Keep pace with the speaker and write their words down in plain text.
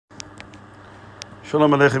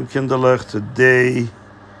Shalom Aleichem Kinderlech. Today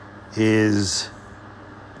is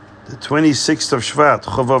the 26th of Shvat,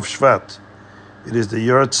 Chovav Shvat. It is the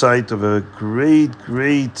yahrzeit of a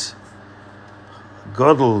great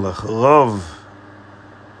Gadol, Rav,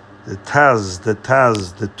 the Taz, the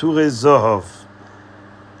Turei Zohar,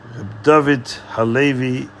 Reb David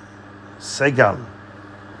Halevi Segal.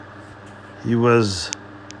 He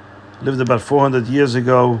lived about 400 years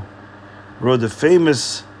ago, wrote a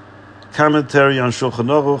famous commentary on Shulchan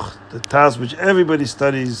Aruch, the Taz which everybody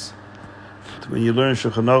studies when you learn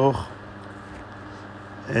Shulchan Aruch,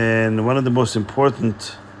 and one of the most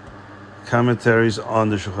important commentaries on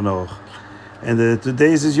the Shulchan Aruch. And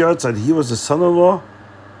today is his yahrzeit. He was the son-in-law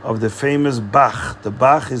of the famous Bach. The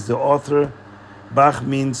Bach is the author. Bach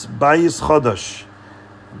means Bayis Chodosh.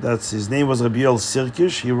 His name was Rabbi Yoel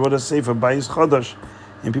Sirkish. He wrote a sefer Bayis Chodosh,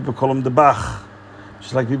 and people call him the Bach,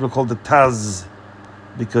 just like people call the Taz,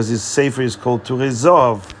 because his sefer is called Turei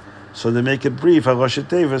Zohar. So they make it brief. Rosh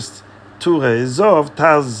Tevis, Turei Zohar,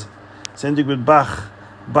 Taz. Same thing with Bach,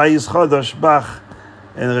 Bayis Chodosh, Bach.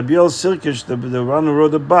 And Rabbi Yoel Sirkish, the one who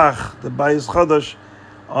wrote the Bach, the Bayis Chodosh,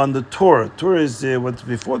 on the Torah. Torah is what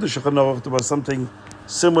before the Shulchan Aruch there was something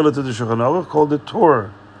similar to the Shulchan Aruch called the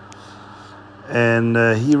Torah. And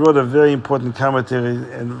he wrote a very important commentary,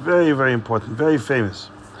 and very important, very famous.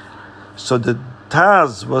 So the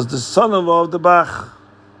Taz was the son-in-law of the Bach.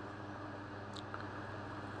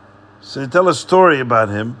 So they tell a story about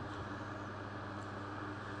him,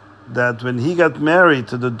 that when he got married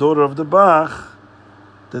to the daughter of the Bach,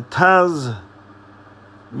 the Taz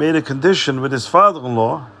made a condition with his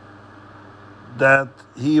father-in-law that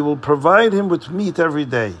he will provide him with meat every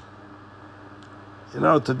day. You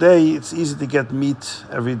know, today it's easy to get meat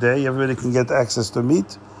every day. Everybody can get access to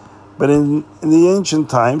meat. But in the ancient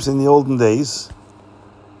times, in the olden days,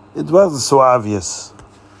 it wasn't so obvious.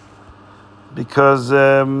 Because,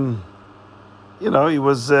 meat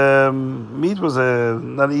was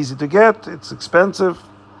not easy to get. It's expensive.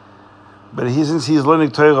 But since he's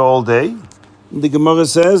learning Torah all day, the Gemara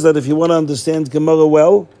says that if you want to understand Gemara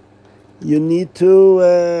well, you need to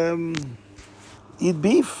eat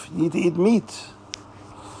beef. You need to eat meat.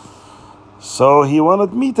 So he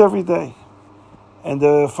wanted meat every day. And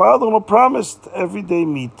the father-in-law promised everyday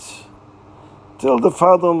meat, till the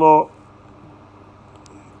father-in-law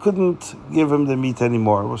couldn't give him the meat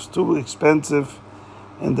anymore. It was too expensive,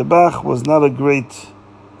 and the Bach was not a great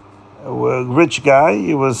rich guy.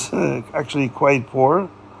 He was actually quite poor.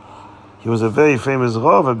 He was a very famous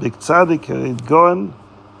Rav, a big tzaddik, a Gaon,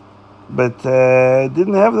 but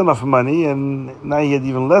didn't have enough money, and now he had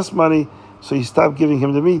even less money, so he stopped giving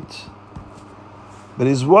him the meat. But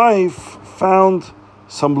his wife found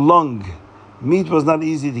some lung. Meat was not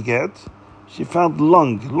easy to get. She found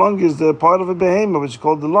lung. Lung is the part of a behemoth which is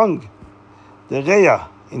called the lung, the reya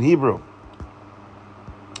in Hebrew.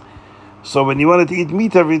 So when he wanted to eat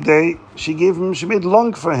meat every day, she made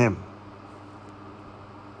lung for him.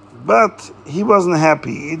 But he wasn't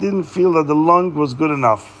happy. He didn't feel that the lung was good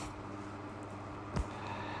enough.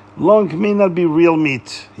 Lung may not be real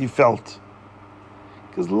meat, he felt.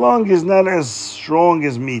 Because lung is not as strong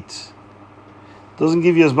as meat. Doesn't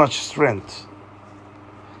give you as much strength.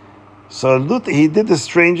 So he did the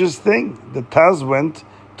strangest thing. The Taz went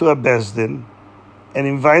to a Bezdin and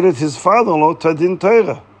invited his father-in-law to a Din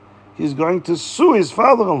Torah. He's going to sue his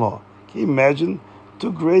father-in-law. Can you imagine?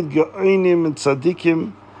 Two great Geonim and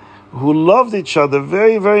Tzaddikim who loved each other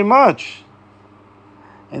very much.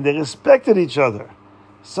 And they respected each other.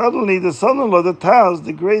 Suddenly the son-in-law, the Taz,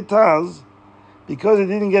 the great Taz, because he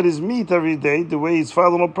didn't get his meat every day the way his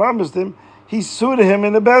father-in-law promised him, he sued him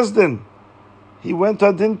in the Bezdin. He went to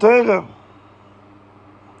a Din Torah.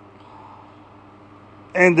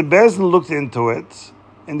 And the Bezdin looked into it,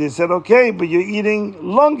 and they said, okay, but you're eating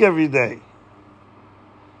lung every day.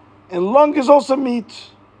 And lung is also meat.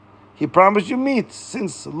 He promised you meat.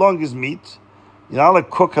 Since lung is meat, you're not allowed to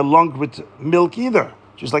cook a lung with milk either,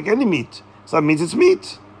 just like any meat. So that means it's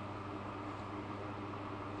meat.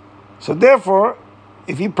 So therefore,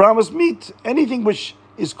 if he promised meat, anything which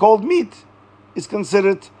is called meat is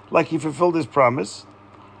considered like he fulfilled his promise.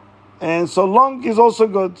 And so lung is also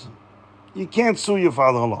good. You can't sue your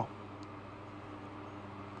father-in-law.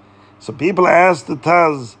 So people asked the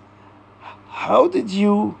Taz, how did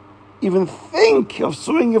you even think of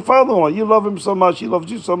suing your father-in-law? You love him so much, he loves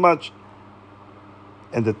you so much.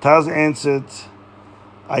 And the Taz answered,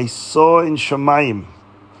 I saw in Shemayim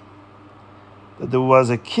that there was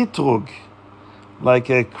a kitrug, like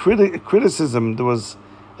a criticism that was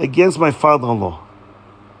against my father-in-law,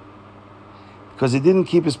 because he didn't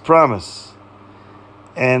keep his promise.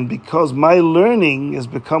 And because my learning has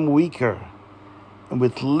become weaker, and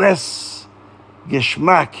with less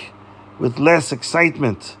geschmack, with less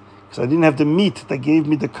excitement, because I didn't have the meat that gave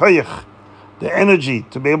me the koyach, the energy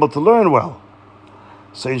to be able to learn well.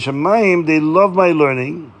 So in Shemayim, they loved my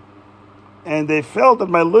learning, and they felt that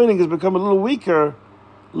my learning has become a little weaker,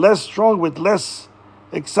 less strong, with less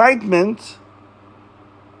excitement,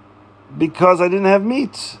 because I didn't have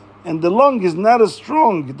meat. And the lung is not as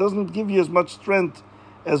strong. It doesn't give you as much strength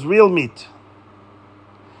as real meat,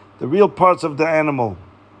 the real parts of the animal.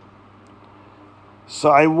 So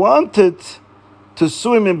I wanted to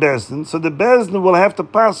sue him in Bezdin, so the Bezdin will have to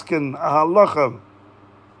paskin a halacha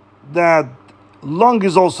that lung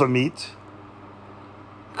is also meat,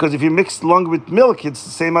 because if you mix lung with milk, it's the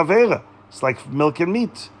same avera. It's like milk and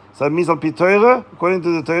meat. So that means al pi Torah, according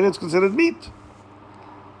to the Torah, it's considered meat.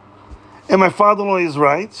 And my father-in-law is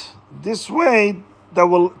right. This way, that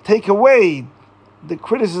will take away the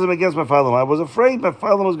criticism against my father-in-law. I was afraid my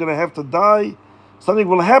father-in-law was going to have to die. Something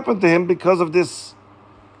will happen to him because of this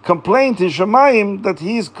complaint in Shemayim that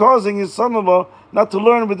he is causing his son-in-law not to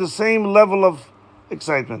learn with the same level of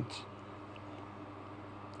excitement.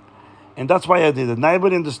 And that's why I did it.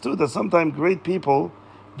 Nobody understood that sometimes great people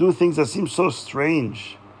do things that seem so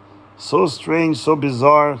strange, so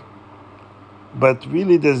bizarre, but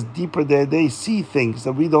really there's deeper there. They see things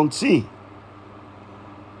that we don't see.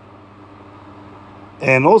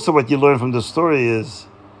 And also what you learn from the story is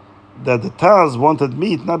that the Taz wanted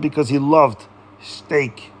meat not because he loved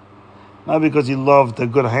steak, not because he loved a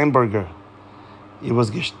good hamburger. It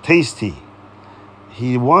was tasty.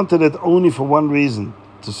 He wanted it only for one reason,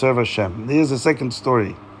 to serve Hashem. Here's the second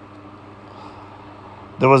story.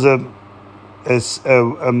 There was a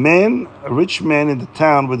rich man in the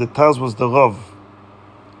town where the Taz was the Rav.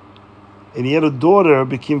 And he had a daughter who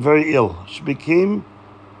became very ill. She became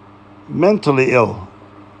mentally ill,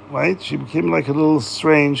 right? She became like a little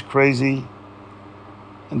strange, crazy.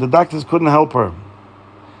 And the doctors couldn't help her.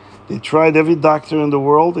 They tried every doctor in the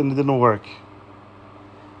world and it didn't work.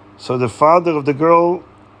 So the father of the girl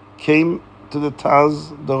came to the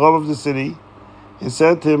Taz, the Rav of the city, and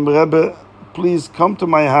said to him, Rebbe, please come to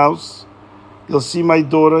my house. You'll see my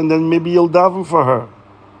daughter, and then maybe you'll daven for her.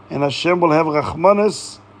 And Hashem will have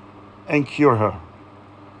Rachmanis and cure her.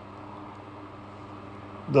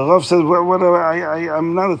 The Rav said,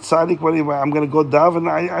 I'm not a tzaddik, I'm going to go daven.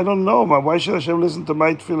 I don't know. Why should Hashem listen to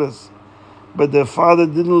my tefillas? But the father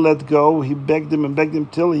didn't let go. He begged him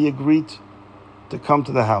till he agreed to come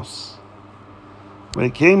to the house. When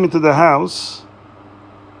he came into the house,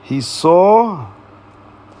 he saw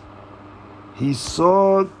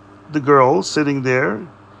the girl sitting there,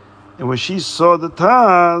 and when she saw the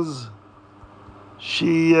Taz,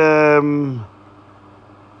 she turned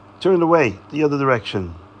away the other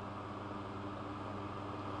direction.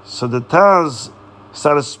 So the Taz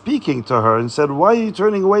started speaking to her and said, why are you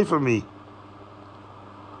turning away from me?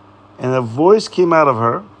 And a voice came out of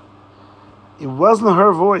her. It wasn't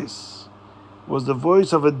her voice. It was the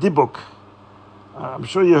voice of a dibuk. I'm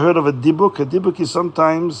sure you heard of a dibuk. A dibuk is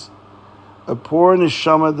sometimes a poor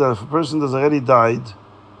neshama that if a person has already died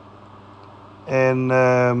and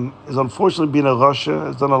is unfortunately been a rasha,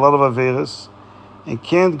 has done a lot of averis, and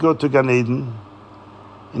can't go to Gan Eden,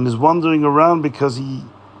 and is wandering around because he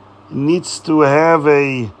needs to have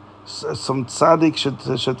some tzaddik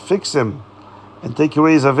should fix him and take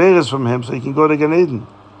away his averis from him so he can go to Gan Eden.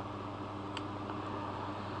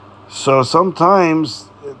 So sometimes,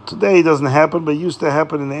 today it doesn't happen, but it used to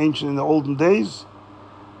happen in the olden days,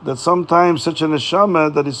 that sometimes such a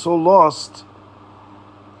neshama that is so lost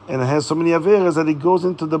and has so many averas that he goes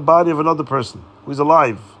into the body of another person who is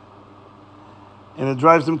alive. And it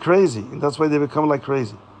drives them crazy, and that's why they become like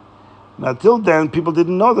crazy. Now, till then, people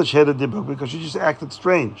didn't know that she had a dibuk because she just acted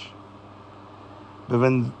strange. But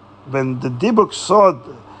when the dibuk saw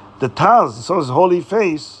the Taz, saw his holy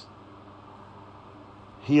face,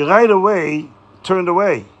 he right away turned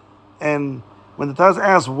away. And when the Taz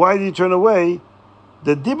asked, why did he turn away?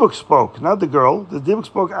 The dibuk spoke, not the girl. The dibuk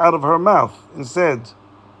spoke out of her mouth and said,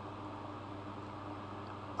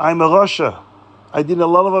 I'm a rasha. I did a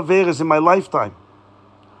lot of averas in my lifetime.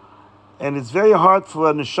 And it's very hard for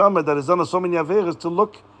a neshama that has done so many averas to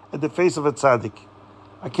look at the face of a tzaddik.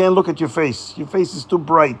 I can't look at your face. Your face is too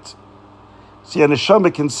bright. See, a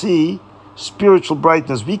neshama can see spiritual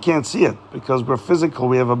brightness. We can't see it because we're physical,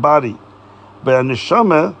 we have a body. But a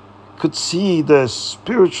neshama could see the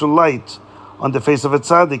spiritual light on the face of a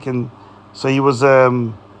tzaddik. And so he was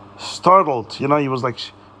startled. He was like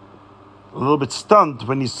a little bit stunned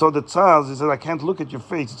when he saw the tzaz. He said, I can't look at your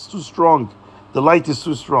face. It's too strong. The light is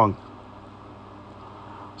too strong.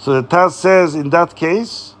 So the Taz says, in that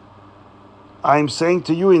case, I'm saying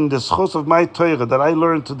to you in the schos of my Torah that I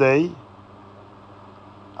learned today,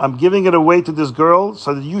 I'm giving it away to this girl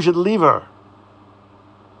so that you should leave her.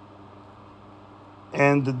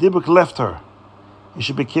 And the Dibuk left her, and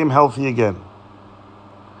she became healthy again.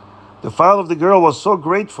 The father of the girl was so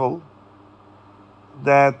grateful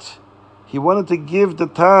that he wanted to give the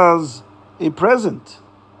Taz a present.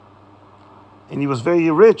 And he was very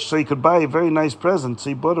rich, so he could buy a very nice present. So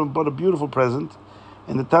he bought a beautiful present.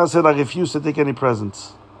 And the Taz said, I refuse to take any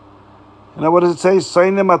presents. And now what does it say?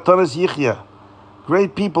 Soine matanas yichya.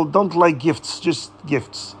 Great people don't like gifts, just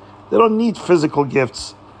gifts. They don't need physical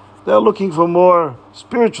gifts. They're looking for more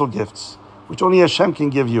spiritual gifts, which only Hashem can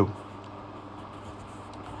give you.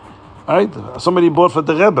 Right? Somebody bought for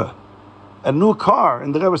the Rebbe a new car,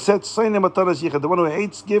 and the Rebbe said, the one who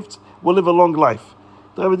hates gifts will live a long life.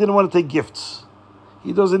 The Rebbe didn't want to take gifts.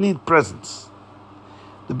 He doesn't need presents.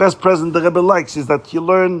 The best present the Rebbe likes is that you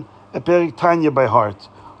learn a Perik Tanya by heart,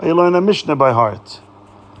 or you learn a Mishnah by heart.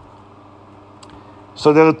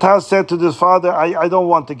 So the Taz said to the father, I don't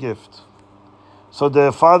want the gift. So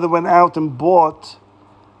the father went out and bought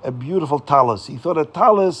a beautiful talis. He thought a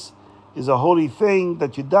talis is a holy thing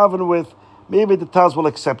that you daven with. Maybe the Taz will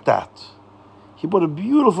accept that. He bought a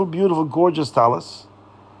beautiful, beautiful, gorgeous talis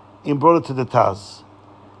and brought it to the Taz.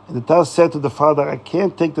 And the Taz said to the father, I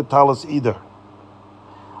can't take the talis either.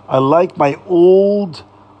 I like my old,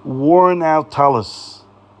 worn out talis.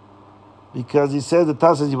 Because he said, the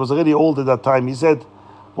Taz says he was already old at that time. He said,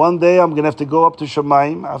 one day I'm going to have to go up to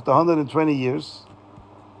Shemaim after 120 years.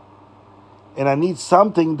 And I need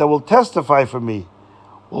something that will testify for me.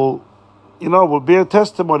 Will bear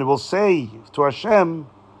testimony, will say to Hashem,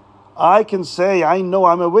 I can say, I know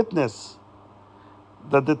I'm a witness,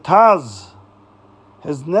 that the Taz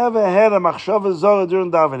has never had a machshava zora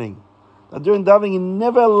during davening. That during davening he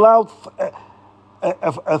never allowed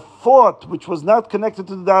a thought which was not connected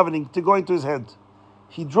to the davening to go into his head.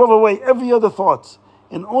 He drove away every other thought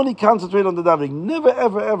and only concentrated on the davening. Never,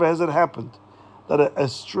 ever, ever has it happened that a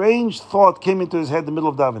strange thought came into his head in the middle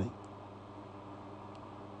of davening.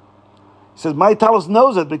 He says, my talis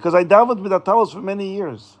knows it because I davened with that talis for many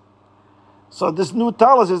years. So this new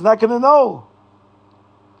talis is not going to know.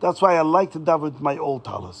 That's why I like to daven with my old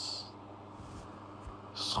talis.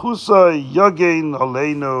 Schusa Yogein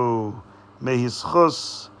Aleinu. May his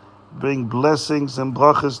chus bring blessings and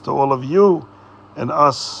brachas to all of you and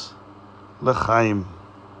us. L'chaim.